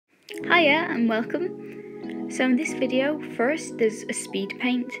Hiya and welcome. So in this video, first there's a speed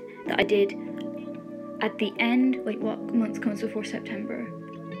paint that I did at the end, wait, what month comes before September?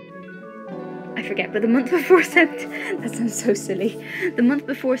 I forget, but the month before September, that sounds so silly. The month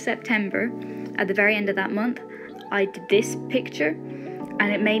before September, at the very end of that month, I did this picture and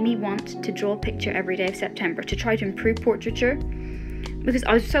it made me want to draw a picture every day of September to try to improve portraiture. Because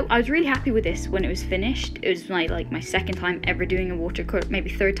I was really happy with this when it was finished. It was my second time ever doing a watercolor, maybe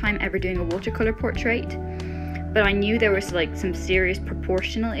third time ever doing a watercolor portrait. But I knew there was some serious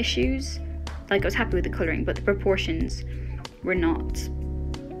proportional issues. Like, I was happy with the coloring, but the proportions were not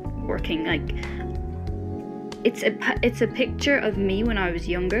working. Like, it's a picture of me when I was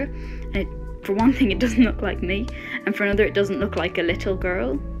younger, and for one thing, it doesn't look like me, and for another, it doesn't look like a little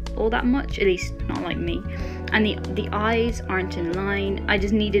girl all that much, at least not like me. And the eyes aren't in line. I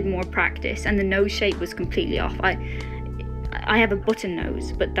just needed more practice, and the nose shape was completely off. I have a button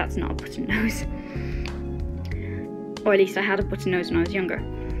nose, but that's not a button nose. Or at least I had a button nose when I was younger.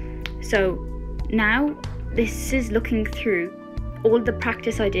 So now this is looking through all the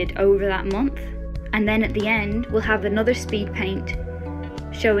practice I did over that month, and then at the end we'll have another speed paint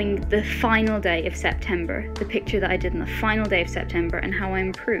showing the final day of September, the picture that I did on the final day of September and how I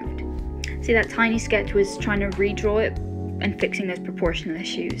improved. See, that tiny sketch was trying to redraw it and fixing those proportional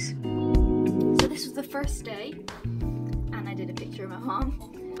issues. So this was the first day, and I did a picture of my mom.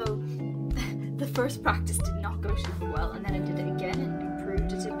 So the first practice did not go super well, and then I did it again and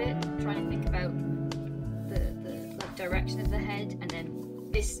improved it a bit, trying to think about the direction of the head, and then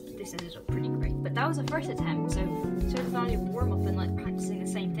this ended up pretty great. But that was a first attempt, so the value of warm up and practicing the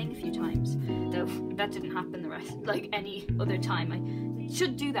same thing a few times. Though that didn't happen the rest, any other time. I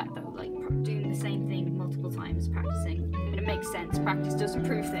should do that though, doing the same thing multiple times, practicing. And it makes sense. Practice does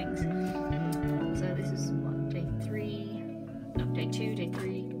improve things. So this is what, day 2, day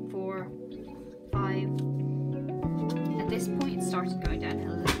 3, 4, 5. At this point, it started going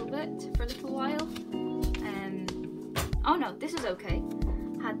downhill a little bit for a little while. Oh no, this is okay.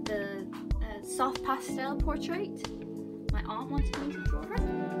 Had the soft pastel portrait. My aunt wanted me to draw her.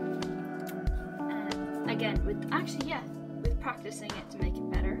 Again, with practicing it to make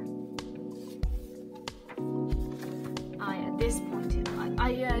it better. At this point,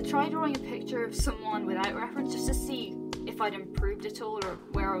 I tried drawing a picture of someone without reference just to see if I'd improved at all or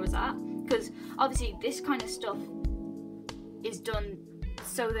where I was at. Because obviously this kind of stuff is done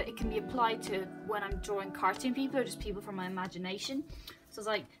so that it can be applied to when I'm drawing cartoon people or just people from my imagination. So it's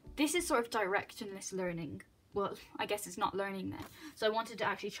like, this is sort of directionless learning. Well, I guess it's not learning then. So I wanted to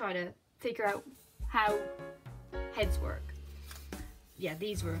actually try to figure out how heads work. Yeah,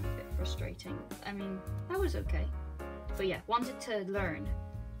 these were a bit frustrating. I mean, that was okay. But yeah, wanted to learn.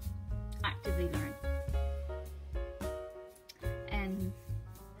 Actively learn. And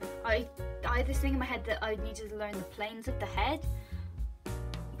I had this thing in my head that I needed to learn the planes of the head.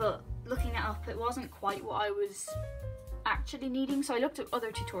 But looking it up, it wasn't quite what I was actually needing. So I looked at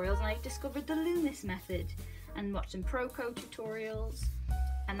other tutorials and I discovered the Loomis method and watched some Proco tutorials,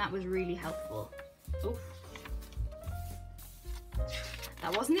 and that was really helpful. Oof.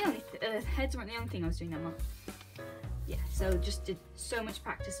 That wasn't the only heads weren't the only thing I was doing that month. Yeah, so just did so much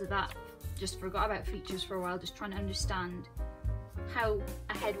practice of that. Just forgot about features for a while, just trying to understand how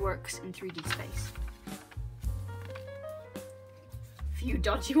a head works in 3D space. Few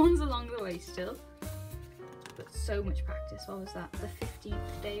dodgy ones along the way still, but so much practice. What was that? The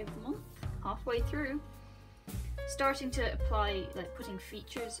 15th day of the month, halfway through. Starting to apply, putting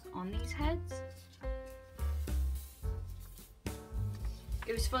features on these heads.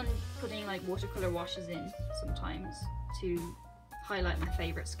 It was fun putting watercolor washes in sometimes to highlight my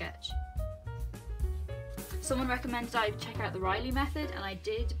favorite sketch. Someone recommended I check out the Riley method, and I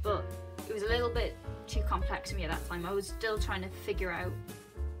did, but it was a little bit too complex for me at that time. I was still trying to figure out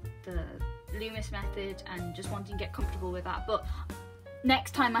the Loomis method and just wanting to get comfortable with that. But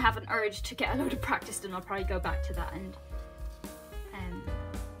next time I have an urge to get a load of practice done, I'll probably go back to that and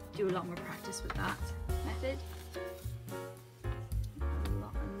do a lot more practice with that method. A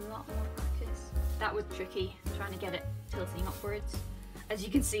lot more practice. That was tricky, trying to get it tilting upwards. As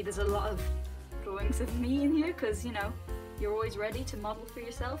you can see, there's a lot of drawings of me in here because, you're always ready to model for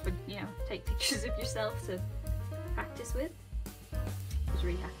yourself or, take pictures of yourself to practice with. I was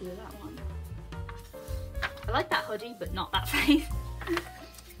really happy with that one. I like that hoodie, but not that face.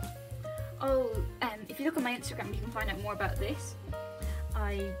 Oh, if you look on my Instagram, you can find out more about this.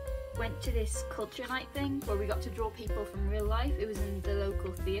 I went to this culture night thing where we got to draw people from real life. It was in the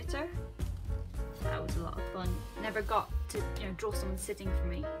local theatre. That was a lot of fun. Never got to, draw someone sitting for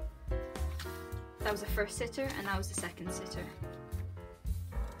me. That was the first sitter, and that was the second sitter.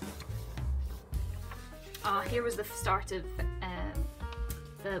 Here was the start of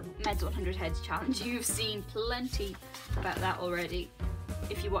the Meds 100 Heads challenge. You've seen plenty about that already.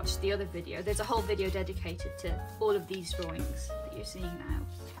 If you watched the other video, there's a whole video dedicated to all of these drawings that you're seeing now.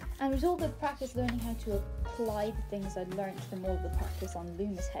 And it was all good practice learning how to apply the things I'd learned from all the practice on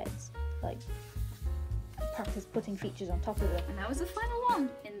Loomis heads, like practice putting features on top of it. And that was the final one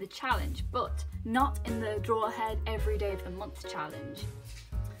in the challenge, but not in the draw a head every day of the month challenge.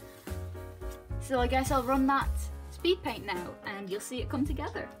 So I guess I'll run that speed paint now and you'll see it come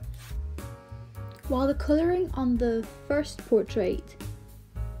together. While the colouring on the first portrait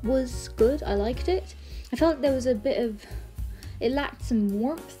was good, I liked it, I felt like there was a bit of, it lacked some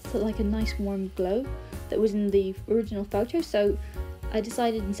warmth, like a nice warm glow that was in the original photo, so I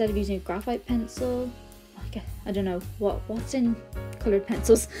decided instead of using a graphite pencil, I don't know what's in coloured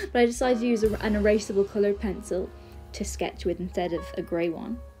pencils, but I decided to use an erasable coloured pencil to sketch with instead of a grey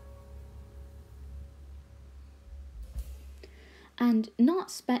one. And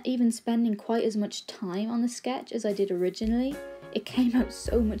not even spending quite as much time on the sketch as I did originally, it came out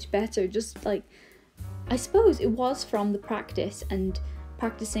so much better. Just like, I suppose it was from the practice and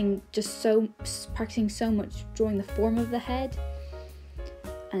practicing so much drawing the form of the head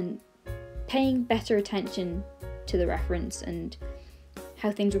and paying better attention to the reference and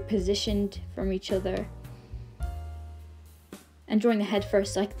how things were positioned from each other and drawing the head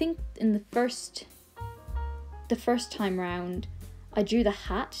first. I think in the first time round I drew the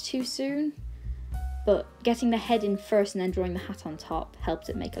hat too soon, but getting the head in first and then drawing the hat on top helped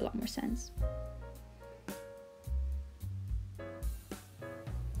it make a lot more sense.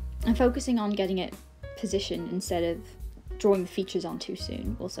 And focusing on getting it positioned instead of drawing the features on too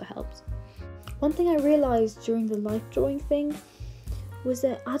soon also helps. One thing I realised during the life drawing thing was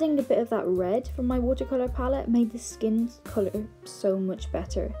that adding a bit of that red from my watercolour palette made the skin colour so much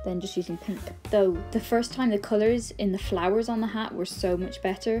better than just using pink. Though the first time the colours in the flowers on the hat were so much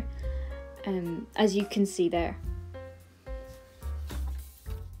better, as you can see there.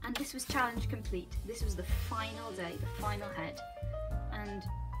 And this was challenge complete. This was the final day, the final head. And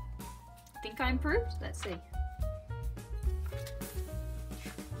I think I improved. Let's see.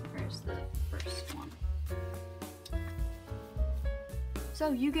 Where's the first one?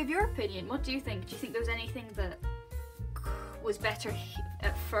 So you give your opinion. What do you think? Do you think there was anything that was better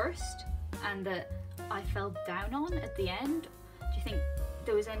at first and that I fell down on at the end? Do you think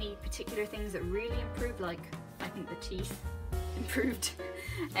there was any particular things that really improved? Like, I think the teeth improved.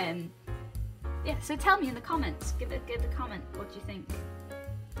 Yeah, so tell me in the comments. Give a comment. What do you think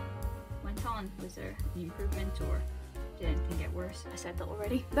went on? Was there any improvement or did anything get worse? I said that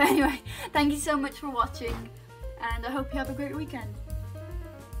already. But anyway, thank you so much for watching and I hope you have a great weekend.